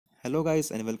Hello guys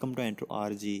and welcome to Intro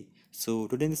RG. So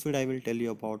today in this video I will tell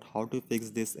you about how to fix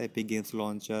this Epic Games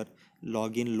Launcher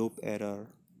login loop error.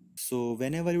 So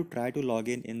whenever you try to log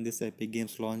in this Epic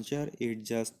Games Launcher, it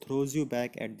just throws you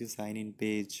back at the sign in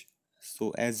page. So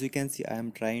as you can see, I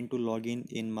am trying to log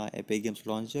in my Epic Games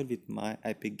Launcher with my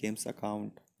Epic Games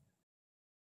account.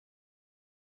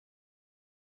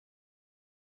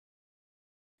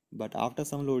 But after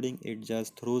some loading, it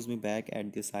just throws me back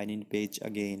at the sign in page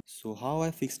again. So how I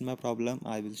fixed my problem,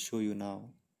 I will show you now.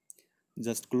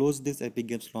 Just close this Epic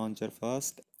Games Launcher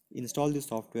first. Install the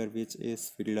software which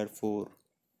is Fiddler 4.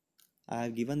 I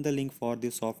have given the link for the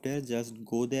software. Just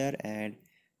go there and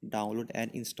download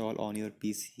and install on your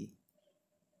PC.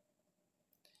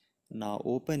 Now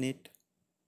open it.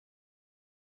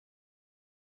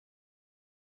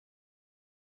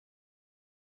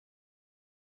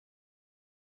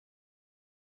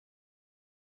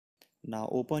 Now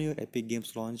open your Epic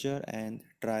Games Launcher and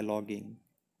try logging.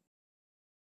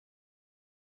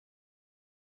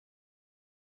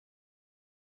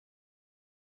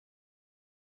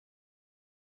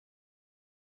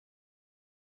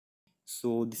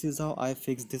 So this is how I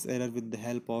fixed this error with the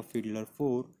help of Fiddler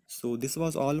 4. So this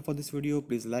was all for this video.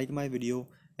 Please like my video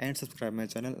and subscribe my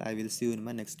channel. I will see you in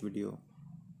my next video.